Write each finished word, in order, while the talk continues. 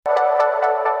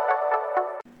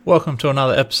Welcome to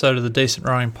another episode of the Decent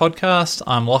Rowing Podcast.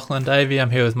 I'm Lachlan Davey. I'm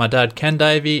here with my dad, Ken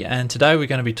Davey, and today we're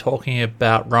going to be talking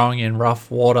about rowing in rough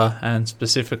water and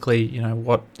specifically,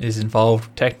 what is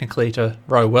involved technically to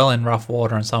row well in rough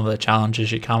water and some of the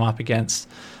challenges you come up against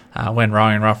when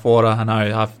rowing in rough water. I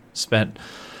know I've spent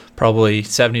probably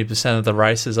 70% of the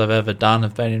races I've ever done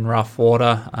have been in rough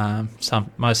water.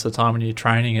 Most of the time when you're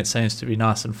training, it seems to be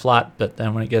nice and flat, but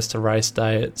then when it gets to race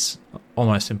day, it's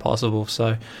almost impossible.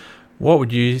 So what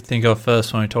would you think of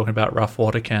first when we're talking about rough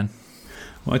water, Ken?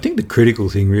 Well, I think the critical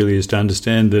thing really is to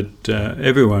understand that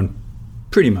everyone,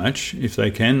 pretty much, if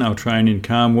they can, they'll train in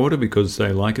calm water because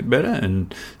they like it better,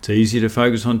 and it's easier to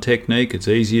focus on technique. It's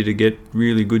easier to get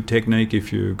really good technique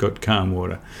if you've got calm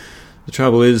water. The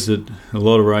trouble is that a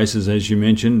lot of races, as you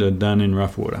mentioned, are done in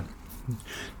rough water.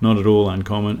 Not at all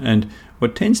uncommon. And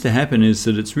what tends to happen is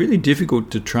that it's really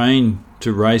difficult to train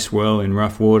to race well in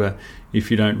rough water if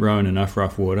you don't row in enough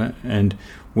rough water. And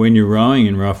when you're rowing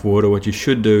in rough water, what you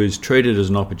should do is treat it as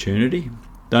an opportunity.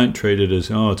 Don't treat it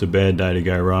as, it's a bad day to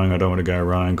go rowing, I don't want to go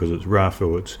rowing because it's rough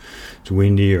or it's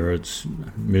windy or it's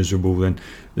miserable. Then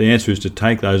the answer is to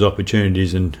take those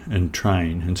opportunities and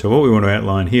train. And so what we want to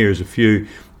outline here is a few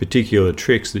particular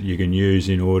tricks that you can use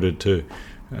in order to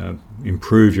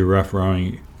improve your rough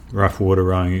water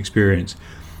rowing experience.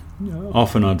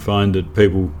 Often I'd find that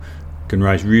people can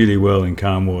race really well in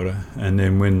calm water, and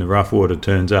then when the rough water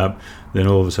turns up, then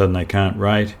all of a sudden they can't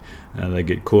rate. They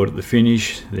get caught at the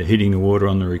finish, they're hitting the water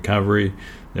on the recovery,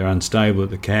 they're unstable at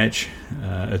the catch.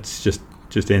 It's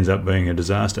just ends up being a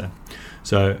disaster.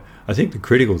 So I think the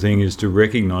critical thing is to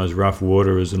recognise rough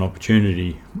water as an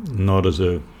opportunity, not as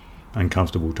a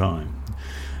uncomfortable time.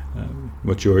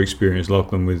 What's your experience,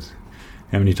 Lachlan, with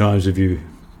how many times have you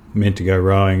meant to go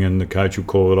rowing and the coach will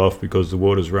call it off because the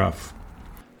water's rough?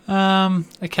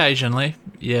 Occasionally,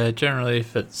 yeah. Generally,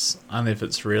 if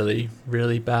it's really,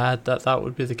 really bad, that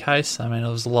would be the case. I mean, it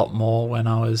was a lot more when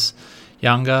I was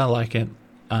younger, like in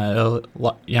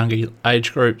younger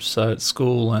age groups. So at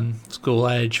school and school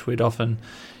age, we'd often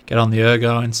get on the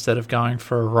ergo instead of going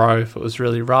for a row if it was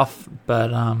really rough.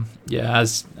 But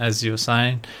as you were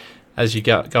saying, as you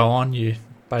go on, you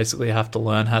basically have to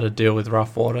learn how to deal with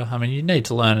rough water. I mean, you need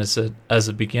to learn as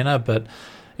a beginner, but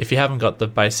if you haven't got the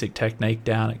basic technique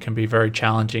down, it can be very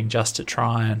challenging just to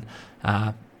try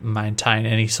and maintain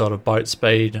any sort of boat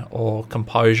speed or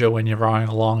composure when you're rowing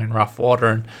along in rough water.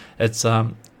 And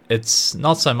it's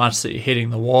not so much that you're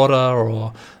hitting the water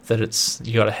or that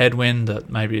you got a headwind that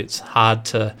maybe it's hard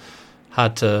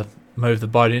to move the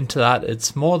boat into that.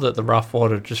 It's more that the rough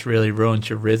water just really ruins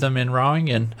your rhythm in rowing,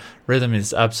 and rhythm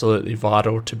is absolutely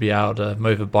vital to be able to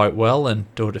move a boat well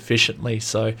and do it efficiently.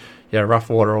 So yeah, rough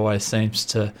water always seems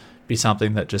to be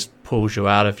something that just pulls you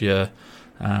out of your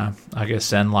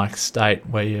zen-like state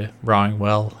where you're rowing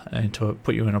well, and to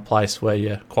put you in a place where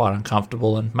you're quite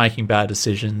uncomfortable and making bad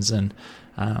decisions and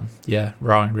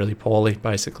rowing really poorly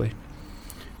basically.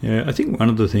 Yeah, I think one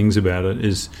of the things about it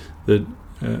is that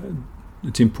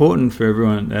it's important for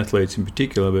everyone, athletes in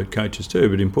particular, but coaches too,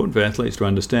 but important for athletes to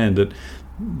understand that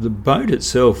the boat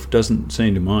itself doesn't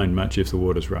seem to mind much if the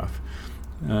water's rough.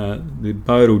 The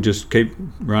boat will just keep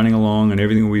running along and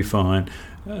everything will be fine.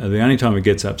 The only time it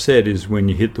gets upset is when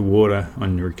you hit the water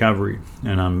on your recovery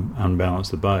and unbalance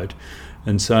the boat.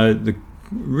 And so the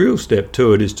real step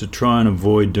to it is to try and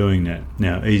avoid doing that.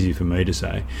 Now, easy for me to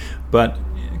say, but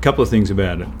a couple of things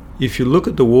about it. If you look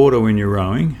at the water when you're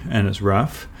rowing and it's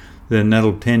rough, then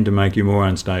that'll tend to make you more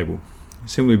unstable,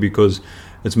 simply because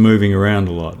it's moving around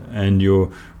a lot and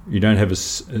you don't have a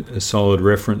solid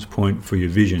reference point for your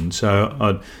vision. So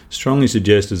I'd strongly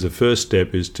suggest as a first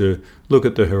step is to look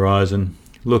at the horizon,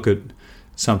 look at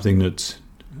something that's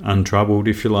untroubled,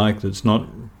 if you like, that's not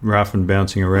rough and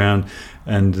bouncing around,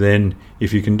 and then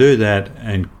if you can do that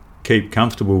and keep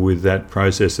comfortable with that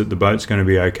process that the boat's going to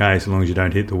be okay so long as you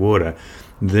don't hit the water,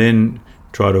 then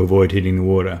try to avoid hitting the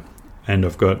water. And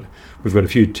we've got a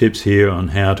few tips here on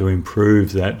how to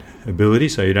improve that ability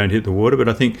so you don't hit the water. But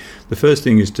I think the first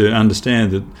thing is to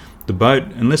understand that the boat,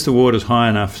 unless the water's high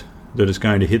enough that it's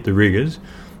going to hit the riggers,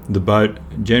 the boat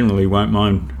generally won't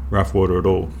mind rough water at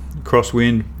all.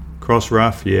 Crosswind, cross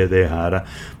rough, yeah, they're harder.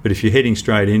 But if you're heading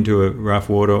straight into a rough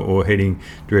water or heading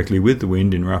directly with the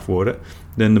wind in rough water,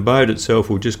 then the boat itself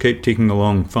will just keep ticking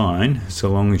along fine so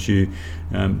long as you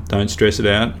don't stress it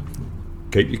out,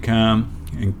 keep you calm,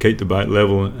 and keep the boat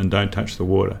level and don't touch the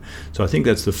water. So I think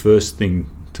that's the first thing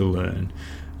to learn.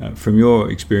 From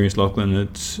your experience, Lachlan,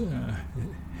 it's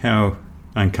how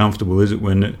uncomfortable is it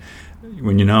when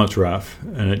you know it's rough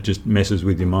and it just messes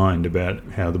with your mind about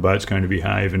how the boat's going to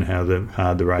behave and how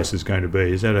hard the race is going to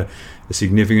be? Is that a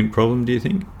significant problem, do you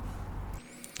think?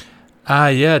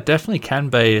 Yeah, it definitely can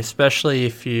be, especially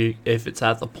if it's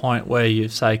at the point where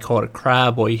you've say caught a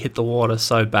crab or you hit the water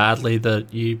so badly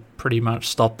that you pretty much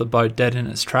stop the boat dead in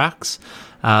its tracks.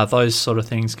 Those sort of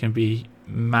things can be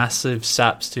massive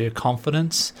saps to your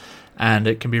confidence, and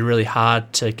it can be really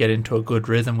hard to get into a good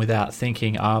rhythm without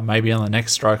thinking, maybe on the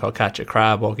next stroke I'll catch a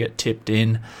crab or get tipped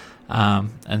in.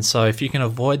 And so if you can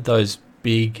avoid those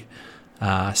big,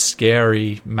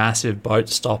 scary, massive boat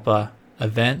stopper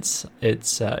events,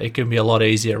 it can be a lot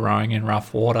easier rowing in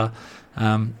rough water.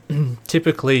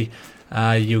 Typically,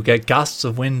 you'll get gusts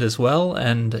of wind as well,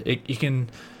 and you can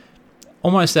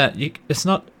almost it's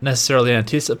not necessarily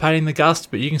anticipating the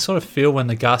gust, but you can sort of feel when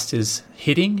the gust is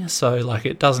hitting. So like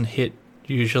it doesn't hit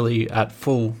usually at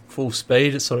full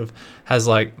speed. It sort of has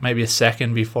like maybe a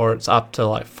second before it's up to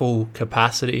like full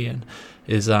capacity and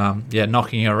is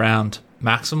knocking around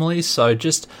maximally. So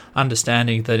just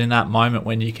understanding that in that moment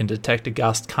when you can detect a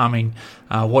gust coming,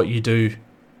 what you do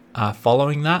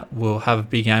following that will have a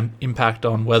big impact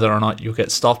on whether or not you'll get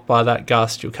stopped by that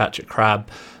gust, you'll catch a crab,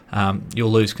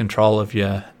 you'll lose control of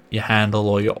your handle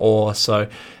or your oar. So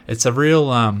it's a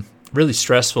really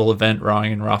stressful event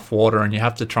rowing in rough water, and you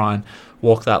have to try and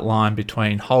walk that line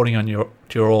between holding on your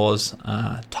oars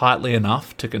tightly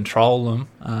enough to control them,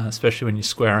 especially when you're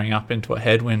squaring up into a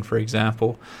headwind, for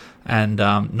example, and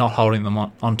not holding them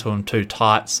onto them too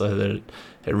tight so that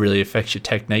it really affects your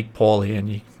technique poorly and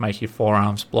you make your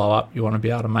forearms blow up. You want to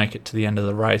be able to make it to the end of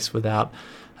the race without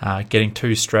getting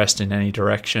too stressed in any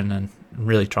direction and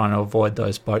really trying to avoid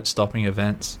those boat stopping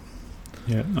events.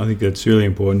 Yeah, I think that's really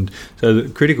important. So the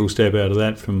critical step out of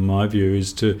that, from my view,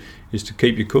 is to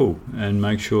keep you cool and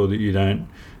make sure that you don't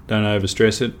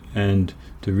overstress it, and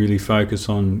to really focus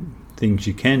on things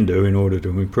you can do in order to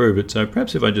improve it. So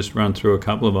perhaps if I just run through a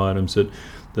couple of items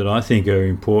that I think are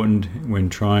important when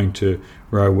trying to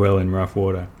row well in rough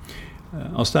water.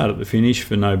 I'll start at the finish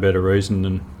for no better reason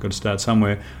than got to start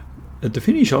somewhere. At the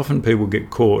finish, often people get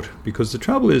caught because the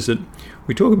trouble is that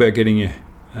we talk about keeping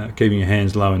your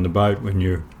hands low in the boat when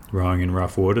you're rowing in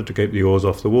rough water to keep the oars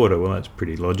off the water. Well, that's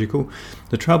pretty logical.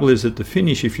 The trouble is at the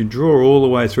finish, if you draw all the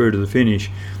way through to the finish,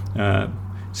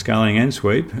 sculling and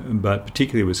sweep, but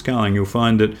particularly with sculling, you'll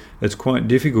find that it's quite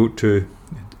difficult to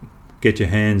get your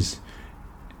hands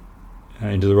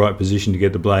into the right position to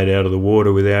get the blade out of the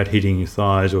water without hitting your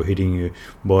thighs or hitting your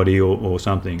body or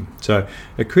something. So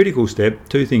a critical step,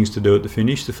 two things to do at the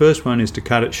finish. The first one is to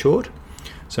cut it short.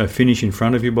 So finish in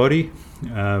front of your body,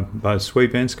 both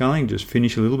sweep and sculling, just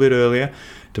finish a little bit earlier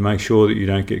to make sure that you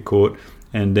don't get caught.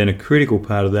 And then a critical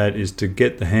part of that is to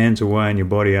get the hands away and your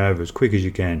body over as quick as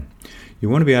you can. You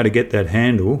want to be able to get that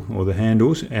handle or the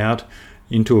handles out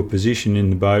into a position in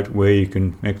the boat where you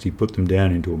can actually put them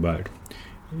down into a boat.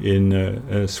 In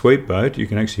a sweep boat, you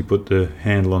can actually put the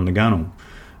handle on the gunnel,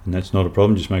 and that's not a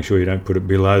problem. Just make sure you don't put it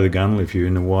below the gunnel. If you're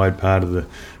in the wide part of the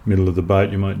middle of the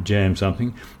boat, you might jam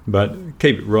something, but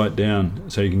keep it right down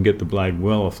so you can get the blade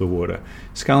well off the water.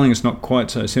 Sculling is not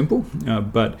quite so simple,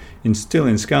 but still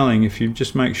in sculling, if you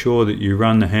just make sure that you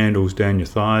run the handles down your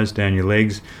thighs, down your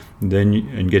legs,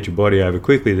 and get your body over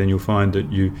quickly, then you'll find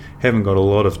that you haven't got a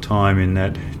lot of time in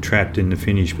that trapped in the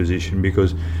finish position,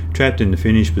 because trapped in the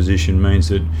finish position means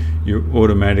that you're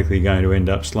automatically going to end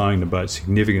up slowing the boat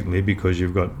significantly, because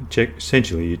you've got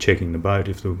essentially you're checking the boat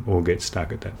if the oar gets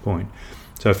stuck at that point.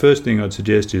 So first thing I'd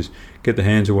suggest is get the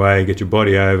hands away, get your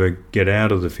body over, get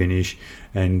out of the finish,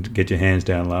 and get your hands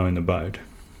down low in the boat.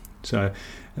 So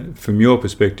from your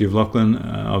perspective, Lachlan,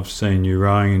 I've seen you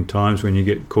rowing in times when you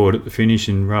get caught at the finish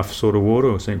in rough sort of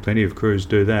water. I've seen plenty of crews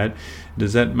do that.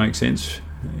 Does that make sense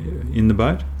in the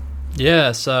boat?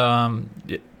 Yeah, so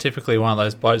typically one of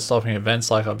those boat stopping events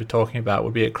like I'll be talking about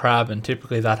would be a crab, and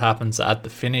typically that happens at the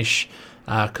finish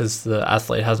because the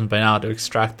athlete hasn't been able to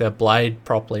extract their blade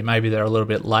properly. Maybe they're a little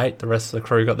bit late, the rest of the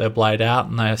crew got their blade out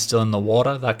and they are still in the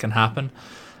water. That can happen.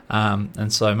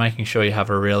 And so making sure you have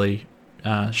a really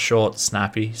short,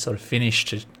 snappy sort of finish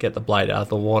to get the blade out of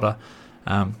the water.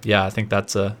 I think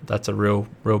that's a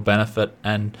real benefit,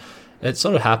 and it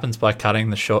sort of happens by cutting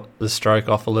the stroke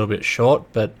off a little bit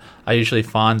short. But I usually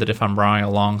find that if I'm rowing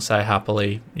along, say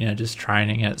happily, just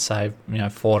training at say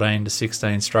 14 to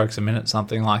 16 strokes a minute,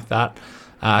 something like that,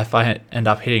 if I end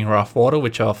up hitting rough water,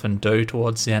 which I often do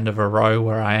towards the end of a row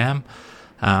where I am,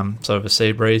 sort of a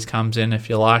sea breeze comes in, if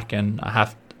you like, and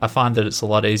I find that it's a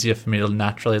lot easier for me to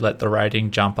naturally let the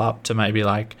rating jump up to maybe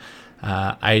like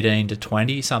 18 to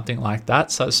 20, something like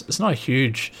that. So it's not a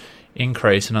huge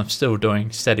increase, and I'm still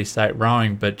doing steady state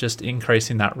rowing, but just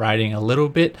increasing that rating a little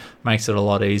bit makes it a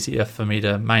lot easier for me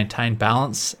to maintain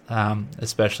balance,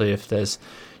 especially if there's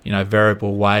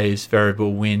variable waves,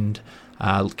 variable wind,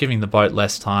 giving the boat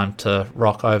less time to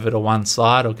rock over to one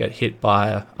side or get hit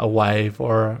by a wave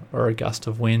or a gust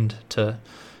of wind to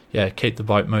keep the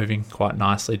boat moving quite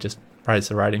nicely, just raise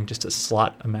the rating just a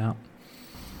slight amount.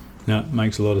 No, it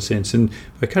makes a lot of sense. And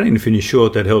by cutting the finish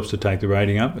short, that helps to take the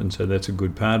rating up, and so that's a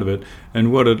good part of it.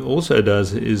 And what it also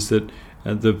does is that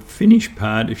the finish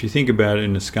part, if you think about it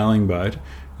in a sculling boat,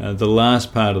 the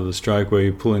last part of the stroke where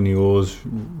you're pulling the oars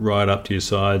right up to your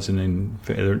sides and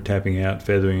then tapping out,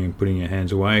 feathering and putting your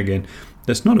hands away again,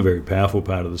 that's not a very powerful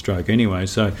part of the stroke anyway.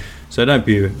 So don't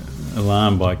be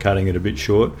alarmed by cutting it a bit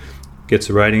short. Gets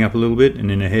the rating up a little bit,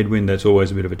 and in a headwind that's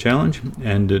always a bit of a challenge,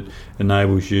 and it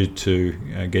enables you to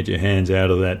get your hands out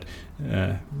of that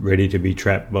ready to be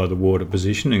trapped by the water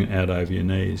position and out over your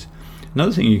knees.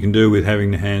 Another thing you can do with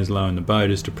having the hands low in the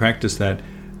boat is to practice that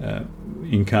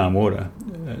in calm water.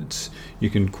 You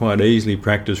can quite easily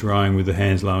practice rowing with the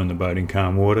hands low in the boat in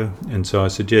calm water, and so I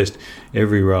suggest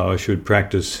every rower should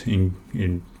practice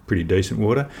in pretty decent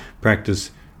water,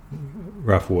 practice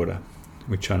rough water,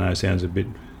 which I know sounds a bit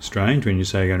strange when you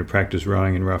say you're going to practice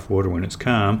rowing in rough water when it's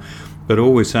calm, but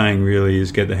all we're saying really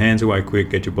is get the hands away quick,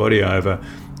 get your body over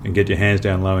and get your hands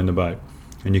down low in the boat.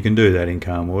 And you can do that in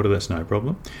calm water, that's no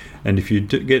problem. And if you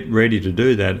get ready to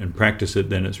do that and practice it,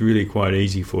 then it's really quite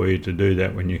easy for you to do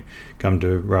that when you come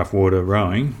to rough water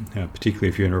rowing, particularly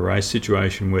if you're in a race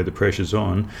situation where the pressure's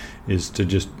on, is to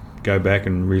just go back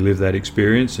and relive that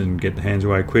experience and get the hands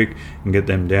away quick and get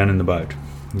them down in the boat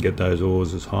and get those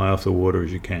oars as high off the water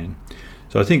as you can.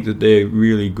 So I think that they're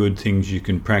really good things you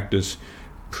can practice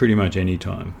pretty much any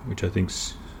time, which I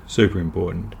think's super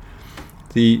important.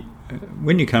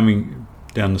 When you're coming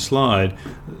down the slide,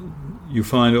 you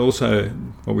find also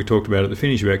what we talked about at the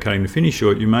finish about cutting the finish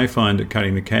short. You may find that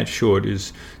cutting the catch short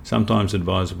is sometimes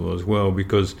advisable as well,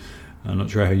 because I'm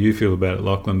not sure how you feel about it,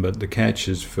 Lachlan, but the catch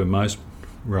is, for most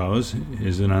rowers,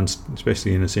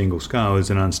 especially in a single scull, is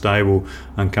an unstable,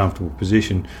 uncomfortable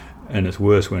position, and it's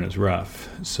worse when it's rough.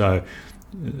 So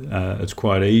it's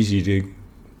quite easy to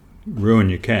ruin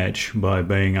your catch by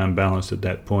being unbalanced at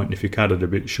that point. And if you cut it a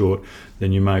bit short,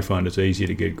 then you may find it's easier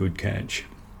to get good catch.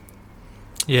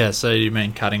 Yeah, so you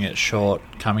mean cutting it short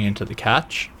coming into the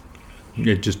catch?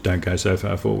 Yeah, just don't go so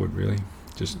far forward, really.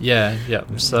 Yeah.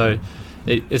 So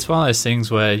it's one of those things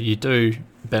where you do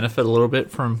benefit a little bit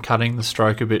from cutting the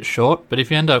stroke a bit short, but if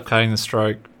you end up cutting the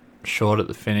stroke short at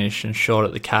the finish and short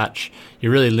at the catch,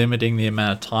 you're really limiting the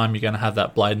amount of time you're going to have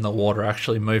that blade in the water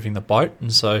actually moving the boat,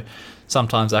 and so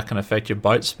sometimes that can affect your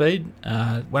boat speed.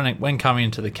 When coming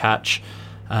into the catch,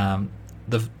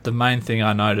 the main thing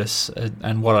I notice,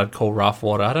 and what I'd call rough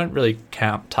water, I don't really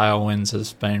count tailwinds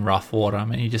as being rough water. I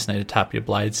mean, you just need to tap your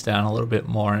blades down a little bit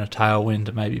more in a tailwind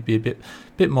to maybe be a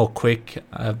bit more quick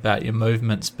about your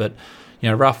movements. But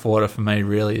rough water for me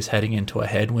really is heading into a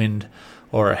headwind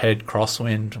or a head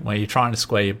crosswind where you're trying to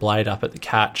square your blade up at the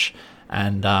catch,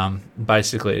 and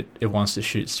basically it wants to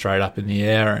shoot straight up in the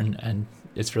air, and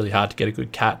it's really hard to get a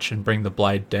good catch and bring the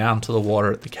blade down to the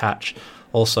water at the catch.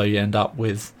 Also, you end up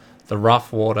with the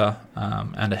rough water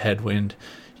and a headwind.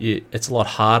 It's a lot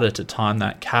harder to time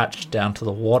that catch down to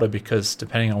the water, because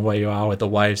depending on where you are with the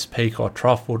wave's peak or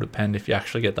trough will depend if you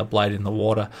actually get the blade in the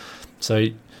water. So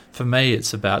for me,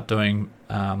 it's about doing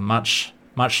much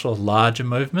sort of larger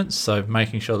movements, so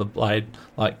making sure the blade,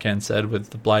 like Ken said, with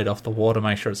the blade off the water,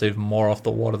 make sure it's even more off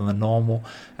the water than the normal,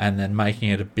 and then making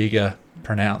it a bigger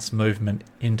pronounced movement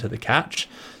into the catch.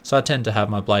 So I tend to have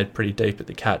my blade pretty deep at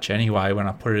the catch anyway when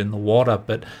I put it in the water,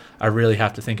 but I really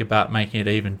have to think about making it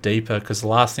even deeper, because the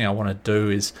last thing I want to do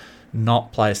is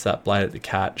not place that blade at the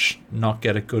catch, not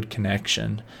get a good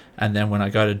connection, and then when I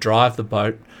go to drive the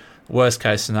boat, worst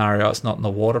case scenario, it's not in the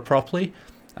water properly,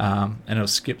 and it'll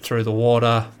skip through the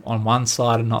water on one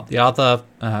side and not the other,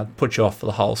 put you off for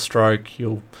the whole stroke.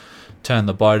 You'll turn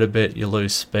the boat a bit, you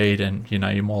lose speed, and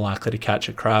you're more likely to catch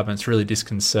a crab, and it's really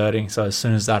disconcerting. So as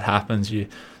soon as that happens, you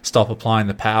stop applying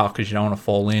the power because you don't want to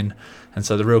fall in. And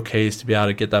so the real key is to be able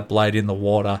to get that blade in the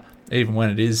water even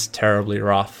when it is terribly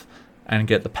rough, and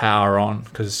get the power on,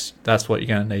 because that's what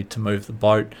you're going to need to move the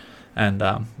boat. And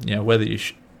whether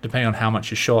depending on how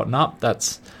much you shorten up,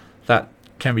 that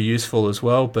can be useful as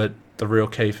well, but the real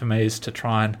key for me is to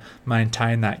try and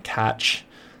maintain that catch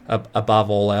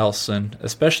above all else. And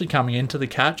especially coming into the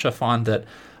catch, I find that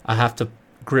I have to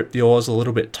grip the oars a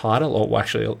little bit tighter, or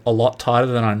actually a lot tighter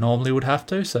than I normally would have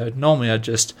to. So normally I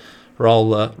just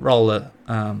roll the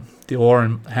oar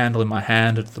and handle in my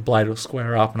hand, and the blade will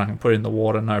square up and I can put it in the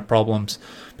water, no problems.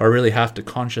 But I really have to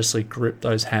consciously grip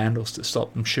those handles to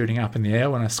stop them shooting up in the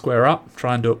air when I square up.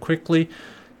 Try and do it quickly,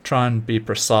 try and be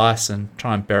precise, and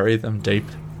try and bury them deep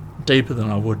deeper than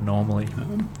I would normally.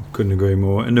 Couldn't agree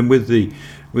more. And then with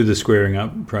the squaring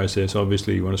up process,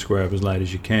 obviously you want to square up as late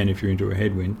as you can if you're into a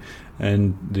headwind.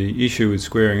 And the issue with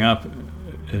squaring up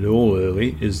at all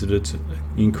early is that it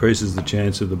increases the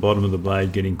chance of the bottom of the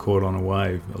blade getting caught on a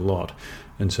wave a lot.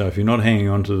 And so if you're not hanging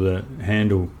onto the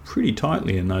handle pretty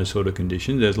tightly in those sort of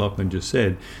conditions, as Lachlan just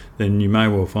said, then you may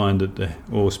well find that the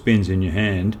oar spins in your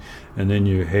hand and then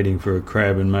you're heading for a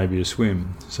crab and maybe a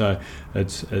swim. So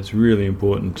it's really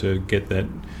important to get that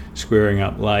squaring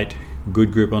up late,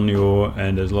 good grip on the oar,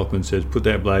 and as Lachlan says, put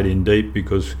that blade in deep,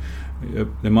 because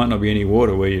there might not be any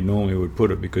water where you normally would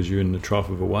put it because you're in the trough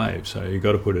of a wave, so you've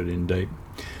got to put it in deep.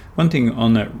 One thing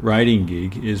on that rating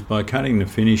gig is by cutting the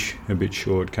finish a bit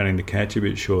short, cutting the catch a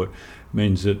bit short,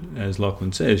 means that, as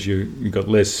Lachlan says, you've got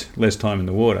less time in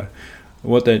the water.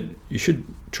 You should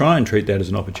try and treat that as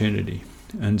an opportunity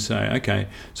and say, okay,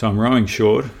 so I'm rowing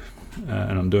short,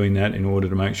 and I'm doing that in order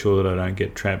to make sure that I don't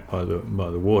get trapped by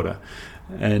the water.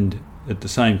 And at the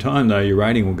same time, though, your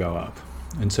rating will go up.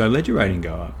 And so let your rating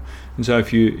go up. And so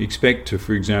if you expect to,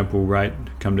 for example,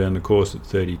 come down the course at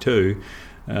 32,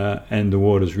 and the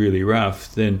water's really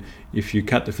rough, then if you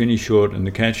cut the finish short and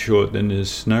the catch short, then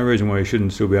there's no reason why you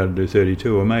shouldn't still be able to do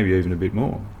 32 or maybe even a bit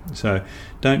more. So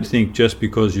don't think just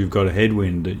because you've got a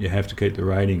headwind that you have to keep the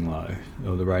rating low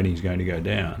or the rating's going to go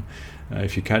down.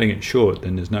 If you're cutting it short,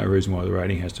 then there's no reason why the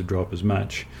rating has to drop as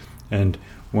much. And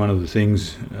one of the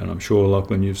things, and I'm sure,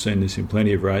 Lachlan, you've seen this in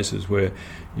plenty of races where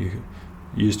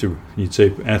you'd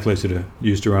see athletes that are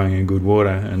used to rowing in good water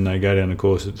and they go down the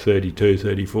course at 32,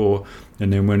 34,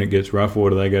 and then when it gets rough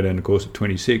water they go down the course at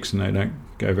 26 and they don't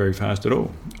go very fast at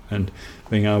all. And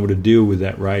being able to deal with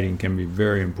that rating can be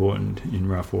very important in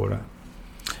rough water.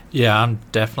 Yeah, I'm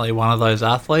definitely one of those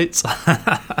athletes.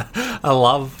 I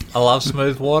love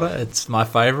smooth water. It's my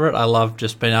favourite. I love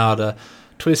just being able to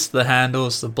twist the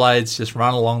handles, the blades just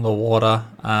run along the water.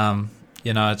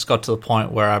 It's got to the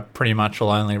point where I pretty much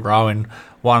will only row in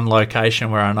one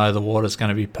location where I know the water's going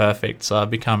to be perfect. So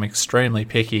I've become extremely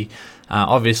picky.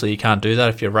 Obviously, you can't do that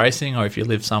if you're racing or if you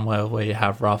live somewhere where you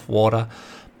have rough water.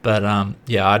 But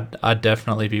I'd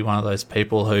definitely be one of those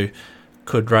people who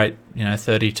could rate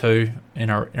 32 in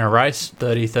a race,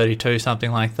 30, 32,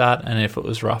 something like that. And if it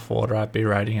was rough water, I'd be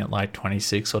rating it like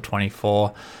 26 or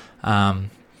 24.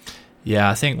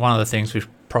 I think one of the things we've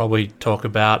probably talk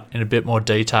about in a bit more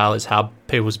detail is how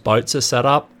people's boats are set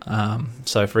up.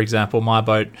 So, for example, my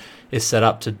boat is set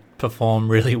up to perform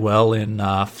really well in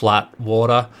flat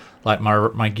water. Like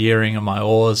my gearing and my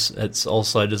oars, it's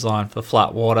also designed for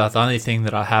flat water. The only thing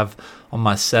that I have on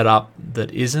my setup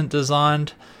that isn't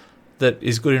designed that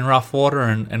is good in rough water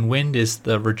and wind is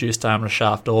the reduced diameter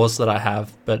shaft oars that I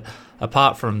have. But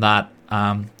apart from that,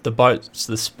 the boats,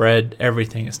 the spread,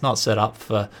 everything, it's not set up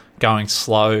for going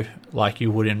slow like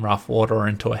you would in rough water or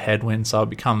into a headwind, so it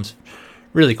becomes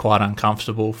really quite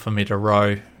uncomfortable for me to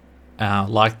row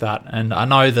like that. And I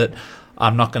know that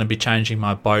I'm not going to be changing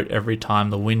my boat every time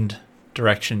the wind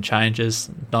direction changes,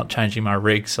 not changing my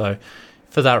rig, so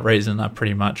for that reason I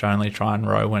pretty much only try and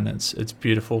row when it's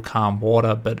beautiful, calm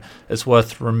water. But it's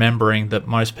worth remembering that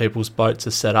most people's boats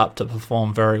are set up to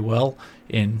perform very well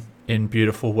in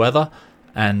beautiful weather,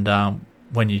 and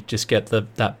when you just get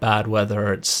that bad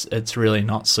weather, it's really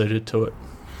not suited to it.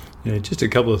 Yeah, just a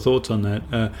couple of thoughts on that.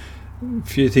 A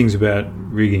few things about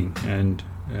rigging and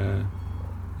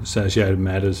associated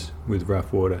matters with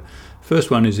rough water. First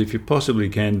one is, if you possibly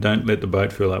can, don't let the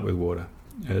boat fill up with water.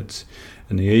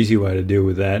 And the easy way to deal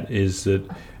with that is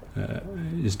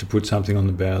to put something on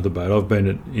the bow of the boat. I've been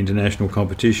at international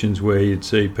competitions where you'd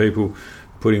see people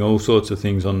putting all sorts of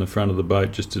things on the front of the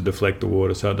boat just to deflect the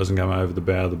water so it doesn't come over the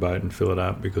bow of the boat and fill it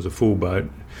up, because a full boat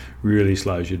really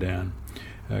slows you down.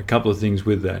 A couple of things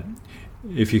with that.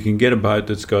 If you can get a boat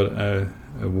that's got a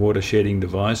water shedding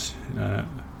device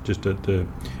just at the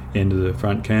end of the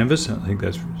front canvas, I think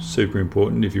that's super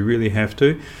important. If you really have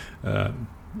to,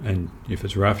 and if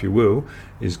it's rough you will,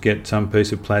 is get some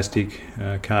piece of plastic.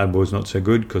 Cardboard's not so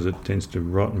good because it tends to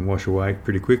rot and wash away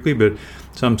pretty quickly, but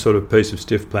some sort of piece of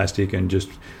stiff plastic, and just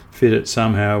fit it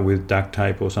somehow with duct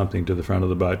tape or something to the front of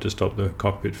the boat to stop the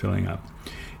cockpit filling up.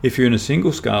 If you're in a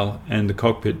single scull and the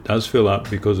cockpit does fill up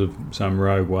because of some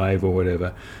rogue wave or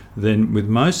whatever, then with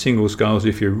most single sculls,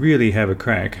 if you really have a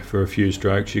crack for a few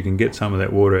strokes, you can get some of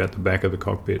that water out the back of the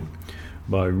cockpit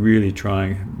by really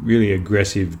trying really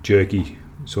aggressive, jerky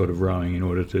sort of rowing in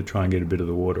order to try and get a bit of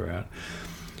the water out.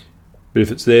 But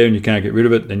if it's there and you can't get rid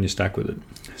of it, then you're stuck with it.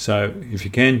 So if you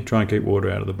can, try and keep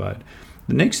water out of the boat.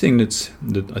 The next thing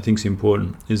that I think is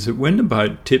important is that when the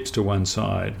boat tips to one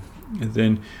side,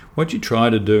 then what you try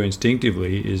to do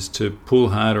instinctively is to pull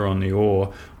harder on the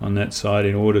oar on that side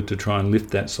in order to try and lift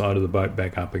that side of the boat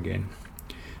back up again.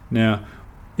 Now,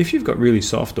 if you've got really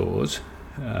soft oars,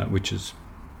 which is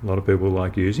a lot of people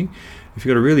like using, if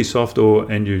you've got a really soft oar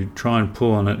and you try and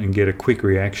pull on it and get a quick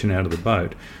reaction out of the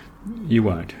boat, you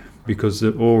won't, because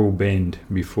the oar will bend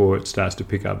before it starts to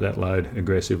pick up that load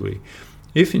aggressively.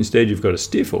 If instead you've got a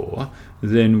stiff oar,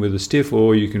 then with a stiff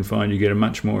oar you can find you get a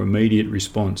much more immediate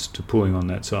response to pulling on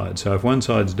that side. So if one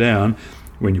side's down,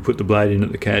 when you put the blade in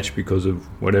at the catch because of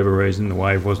whatever reason, the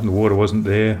water wasn't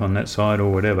there on that side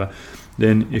or whatever,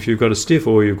 then if you've got a stiff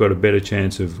oar, you've got a better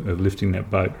chance of lifting that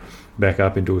boat back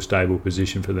up into a stable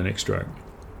position for the next stroke.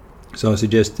 So I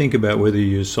suggest think about whether you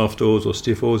use soft oars or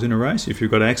stiff oars in a race. If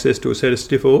you've got access to a set of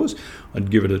stiff oars,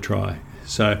 I'd give it a try.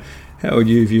 So how would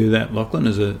you view that, Lachlan,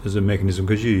 as a mechanism?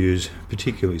 Because you use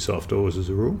particularly soft oars as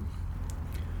a rule.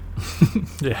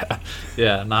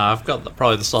 No, I've got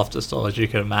probably the softest oars you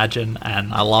can imagine,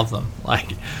 and I love them.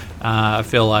 I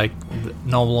feel like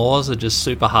normal oars are just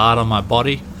super hard on my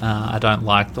body. I don't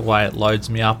like the way it loads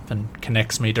me up and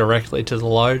connects me directly to the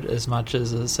load as much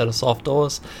as a set of soft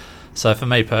oars. So for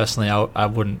me personally, I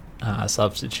wouldn't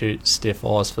substitute stiff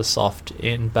oars for soft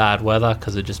in bad weather,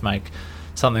 because it just make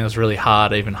something that's really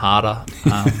hard even harder,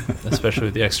 especially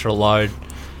with the extra load.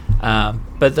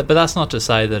 But that's not to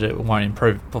say that it won't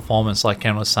improve performance, like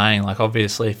Ken was saying. Like,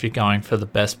 obviously, if you're going for the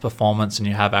best performance and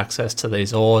you have access to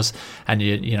these oars, and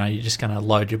you're just going to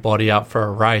load your body up for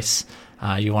a race,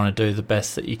 you want to do the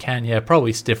best that you can. Yeah,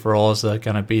 probably stiffer oars are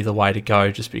going to be the way to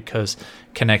go, just because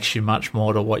it connects you much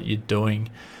more to what you're doing.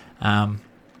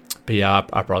 But yeah,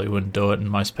 I probably wouldn't do it. And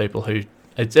most people who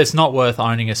it's not worth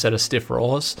owning a set of stiffer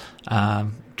oars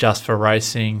just for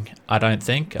racing, I don't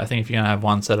think. I think if you're going to have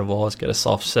one set of oars, get a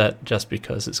soft set, just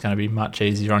because it's going to be much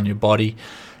easier on your body.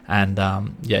 And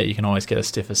you can always get a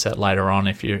stiffer set later on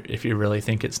if you really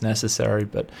think it's necessary.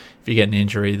 But if you get an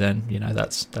injury, then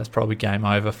that's probably game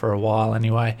over for a while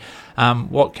anyway.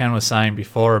 What Ken was saying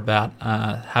before about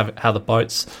how the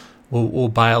boats will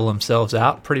bail themselves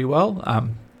out pretty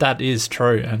well, that is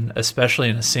true, and especially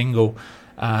in a single,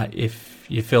 if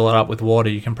you fill it up with water,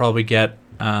 you can probably get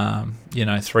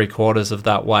 3/4 of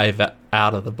that wave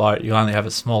out of the boat. You only have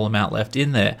a small amount left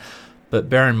in there, but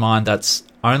bear in mind that's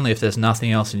only if there's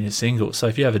nothing else in your single. So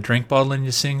if you have a drink bottle in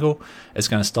your single, it's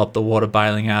going to stop the water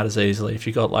bailing out as easily. If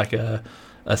you've got like a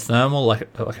thermal, like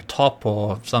a top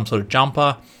or some sort of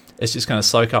jumper, it's just going to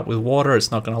soak up with water.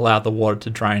 It's not going to allow the water to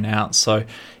drain out. So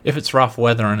if it's rough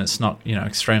weather and it's not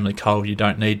extremely cold, you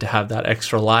don't need to have that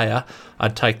extra layer.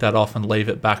 I'd take that off and leave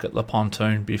it back at the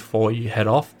pontoon before you head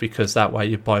off, because that way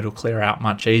your boat will clear out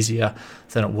much easier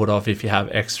than it would have if you have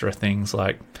extra things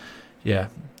like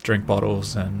drink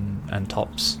bottles and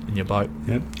tops in your boat.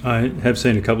 Yep. I have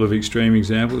seen a couple of extreme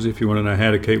examples. If you want to know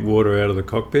how to keep water out of the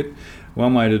cockpit,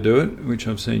 one way to do it, which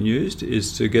I've seen used,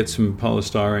 is to get some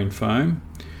polystyrene foam,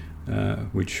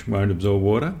 which won't absorb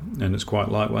water, and it's quite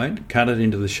lightweight. Cut it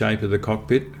into the shape of the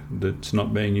cockpit that's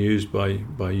not being used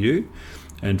by you,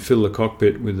 and fill the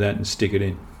cockpit with that and stick it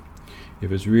in.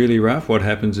 If it's really rough, what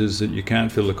happens is that you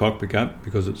can't fill the cockpit up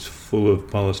because it's full of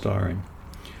polystyrene,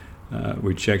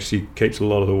 which actually keeps a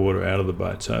lot of the water out of the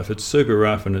boat. So if it's super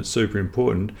rough and it's super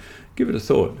important, give it a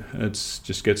thought. It's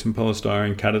just get some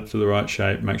polystyrene, cut it to the right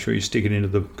shape, make sure you stick it into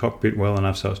the cockpit well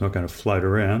enough so it's not going to float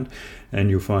around, and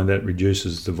you'll find that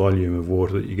reduces the volume of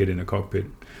water that you get in a cockpit.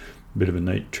 Bit of a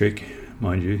neat trick,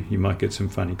 mind you. You might get some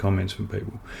funny comments from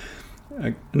people.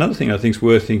 Another thing I think is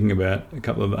worth thinking about, a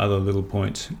couple of other little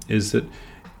points, is that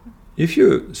if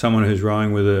you're someone who's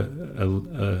rowing with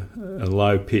a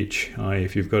low pitch, i.e.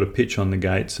 if you've got a pitch on the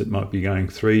gates that might be going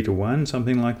 3-1,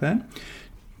 something like that,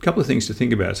 a couple of things to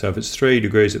think about. So if it's 3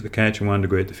 degrees at the catch and 1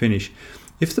 degree at the finish,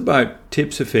 if the boat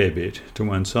tips a fair bit to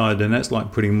one side, then that's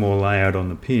like putting more layout on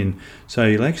the pin. So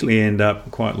you'll actually end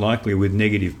up quite likely with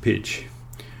negative pitch.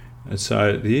 And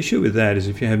so the issue with that is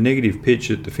if you have negative pitch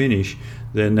at the finish,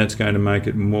 then that's going to make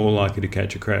it more likely to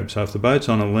catch a crab. So if the boat's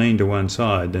on a lean to one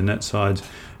side, then that side's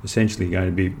essentially going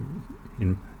to be,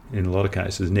 in a lot of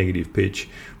cases, negative pitch,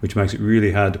 which makes it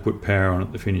really hard to put power on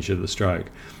at the finish of the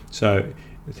stroke. So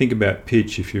think about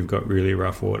pitch if you've got really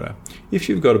rough water. If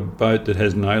you've got a boat that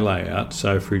has no layout,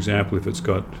 so for example if it's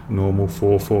got normal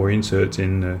 4-4 inserts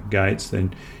in the gates,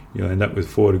 then you'll end up with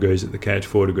 4 degrees at the catch,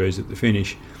 4 degrees at the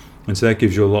finish. And so that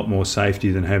gives you a lot more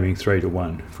safety than having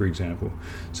 3-1, for example.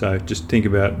 So just think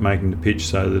about making the pitch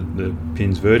so that the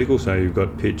pin's vertical, so you've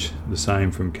got pitch the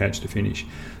same from catch to finish.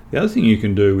 The other thing you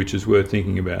can do, which is worth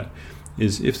thinking about,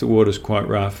 is if the water's quite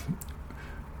rough,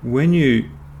 when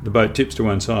you the boat tips to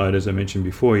one side, as I mentioned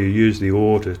before, you use the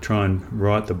oar to try and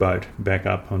right the boat back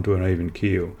up onto an even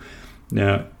keel.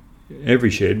 Now, every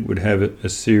shed would have a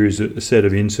set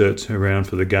of inserts around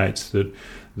for the gates. That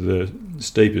the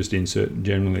steepest insert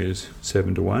generally is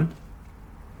 7-1,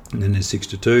 and then there's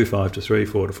 6-2, 5-3,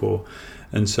 4-4.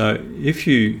 And so if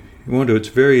you want to, it's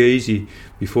very easy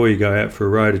before you go out for a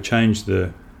row to change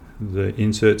the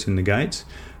inserts in the gates.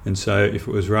 And so if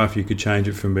it was rough, you could change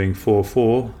it from being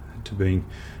 4-4 to being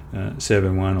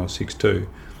 7-1 or 6-2.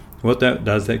 What that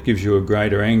does, that gives you a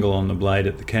greater angle on the blade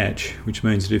at the catch, which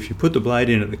means that if you put the blade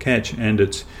in at the catch and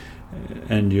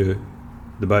the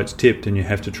boat's tipped and you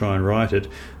have to try and right it,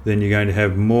 then you're going to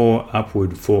have more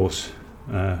upward force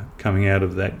coming out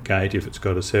of that gate if it's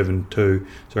got a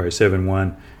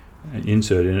 7-1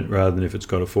 insert in it, rather than if it's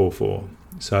got a 4-4.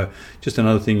 So just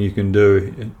another thing you can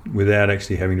do without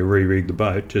actually having to re-rig the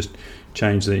boat, just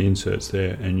change the inserts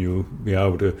there and you'll be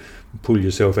able to pull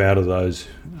yourself out of those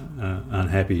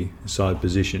unhappy side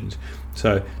positions.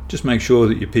 So just make sure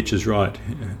that your pitch is right,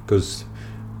 because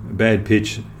a bad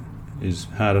pitch is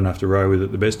hard enough to row with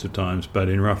at the best of times, but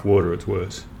in rough water it's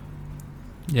worse.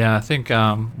 Yeah, I think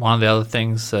one of the other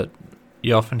things that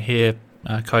you often hear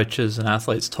coaches and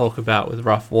athletes talk about with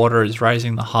rough water is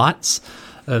raising the heights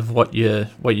of what you're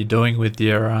doing with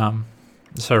your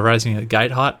so raising the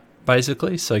gate height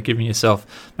basically. So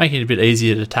making it a bit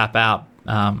easier to tap out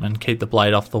and keep the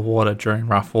blade off the water during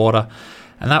rough water,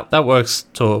 and that works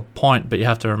to a point. But you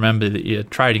have to remember that you're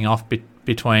trading off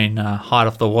between height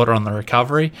off the water on the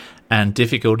recovery and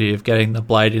difficulty of getting the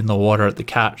blade in the water at the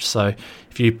catch. So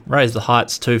if you raise the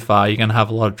heights too far, you're going to have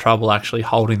a lot of trouble actually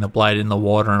holding the blade in the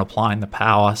water and applying the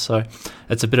power. So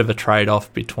it's a bit of a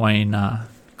trade-off between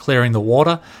clearing the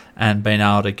water and being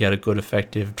able to get a good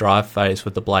effective drive phase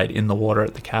with the blade in the water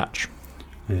at the catch.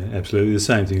 Yeah, absolutely. The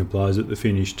same thing applies at the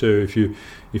finish too. If you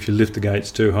lift the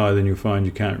gates too high, then you'll find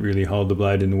you can't really hold the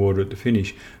blade in the water at the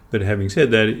finish. But having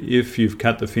said that, if you've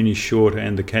cut the finish short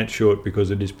and the catch short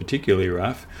because it is particularly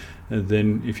rough,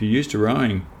 then if you're used to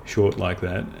rowing short like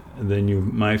that, then you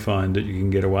may find that you can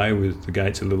get away with the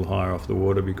gates a little higher off the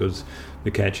water because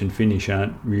the catch and finish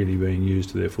aren't really being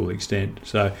used to their full extent.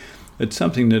 So it's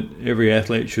something that every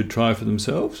athlete should try for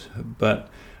themselves, but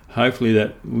hopefully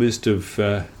that list of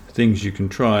things you can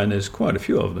try, and there's quite a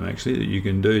few of them actually that you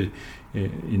can do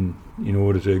in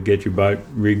order to get your boat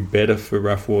rigged better for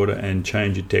rough water and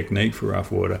change your technique for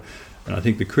rough water. And I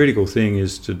think the critical thing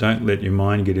is to don't let your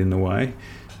mind get in the way.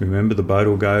 Remember, the boat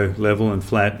will go level and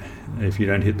flat if you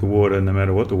don't hit the water, no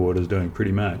matter what the water's doing,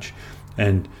 pretty much.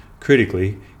 And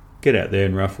critically, get out there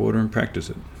in rough water and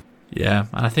practice it. Yeah,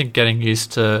 and I think getting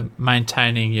used to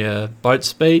maintaining your boat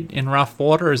speed in rough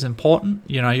water is important.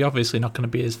 You know, you're obviously not going to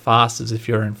be as fast as if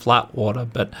you're in flat water,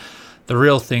 but the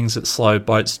real things that slow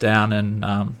boats down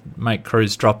and make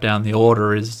crews drop down the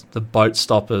order is the boat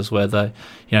stoppers, where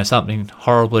something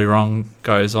horribly wrong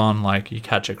goes on, like you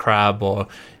catch a crab or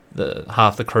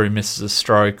half the crew misses a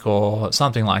stroke or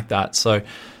something like that. So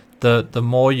the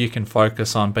more you can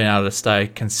focus on being able to stay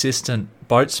consistent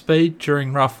boat speed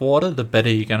during rough water, the better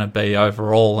you're going to be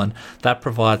overall, and that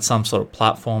provides some sort of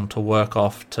platform to work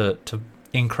off to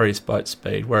increase boat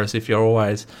speed. Whereas if you're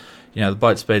always, the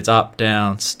boat speed's up,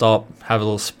 down, stop, have a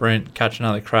little sprint, catch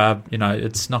another crab,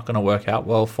 it's not going to work out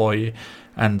well for you.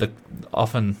 And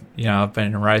often, I've been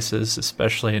in races,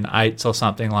 especially in 8s or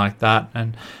something like that,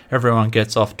 and everyone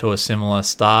gets off to a similar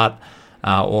start,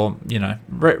 or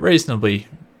reasonably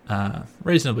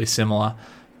similar,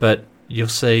 but you'll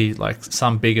see like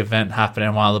some big event happen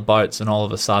in one of the boats, and all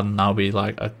of a sudden they'll be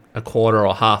like a quarter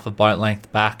or half a boat length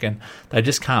back, and they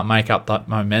just can't make up that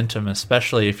momentum,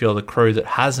 especially if you're the crew that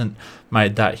hasn't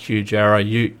made that huge error.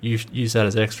 You use that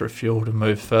as extra fuel to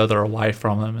move further away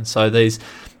from them, and so these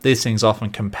things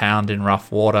often compound in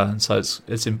rough water, and so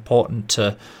it's important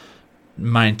to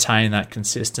maintain that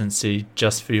consistency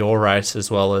just for your race as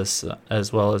well as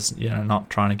not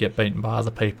trying to get beaten by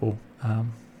other people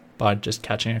by just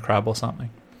catching a crab or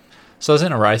something. So I was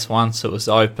in a race once. It was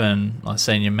open, like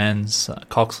senior men's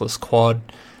coxless quad,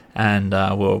 and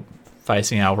we were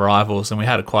facing our rivals, and we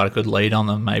had quite a good lead on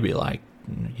them, maybe like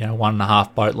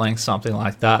 1.5 boat lengths, something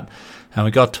like that. And we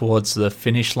got towards the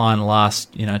finish line, the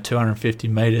last 250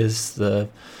 meters. The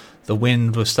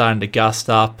wind was starting to gust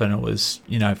up, and it was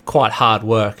quite hard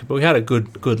work, but we had a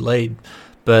good lead.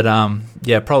 But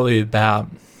probably about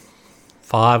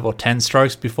 5 or 10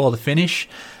 strokes before the finish,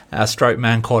 our stroke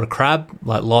man caught a crab,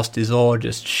 lost his oar,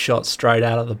 just shot straight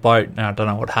out of the boat. Now I don't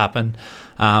know what happened,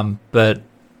 but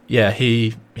yeah,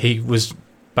 he was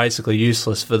basically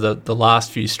useless for the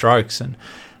last few strokes, and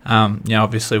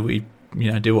obviously we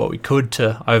did what we could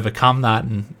to overcome that,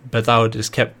 but they were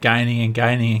just kept gaining and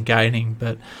gaining and gaining.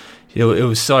 But it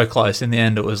was so close. In the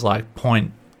end, it was like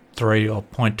 0.3 or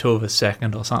 0.2 of a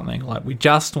second or something. Like, we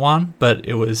just won, but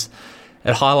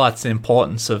it highlights the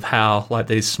importance of how like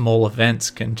these small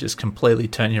events can just completely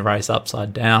turn your race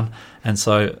upside down. And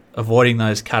so avoiding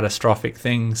those catastrophic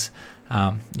things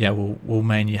will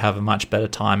mean you have a much better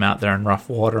time out there in rough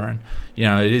water. And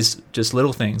it is just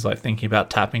little things like thinking about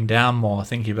tapping down more,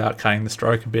 thinking about cutting the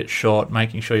stroke a bit short,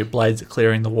 making sure your blades are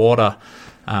clearing the water,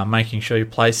 making sure you're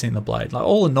placing the blade, like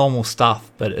all the normal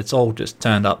stuff. But it's all just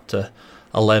turned up to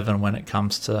 11 when it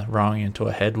comes to rowing into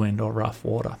a headwind or rough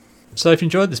water. So if you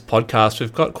enjoyed this podcast,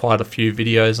 we've got quite a few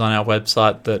videos on our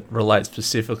website that relate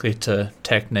specifically to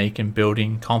technique and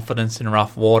building confidence in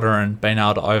rough water and being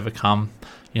able to overcome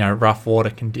rough water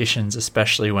conditions,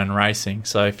 especially when racing.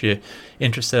 So if you're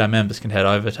interested, our members can head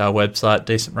over to our website,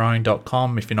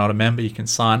 DecentRowing.com. If you're not a member, you can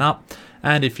sign up.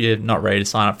 And if you're not ready to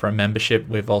sign up for a membership,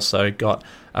 we've also got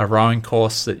a rowing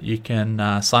course that you can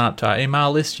sign up to our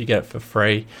email list. You get it for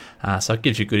free. So it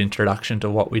gives you a good introduction to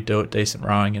what we do at Decent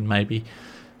Rowing, and maybe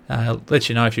let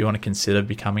you know if you want to consider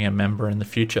becoming a member in the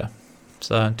future.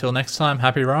 So until next time,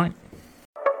 happy rowing.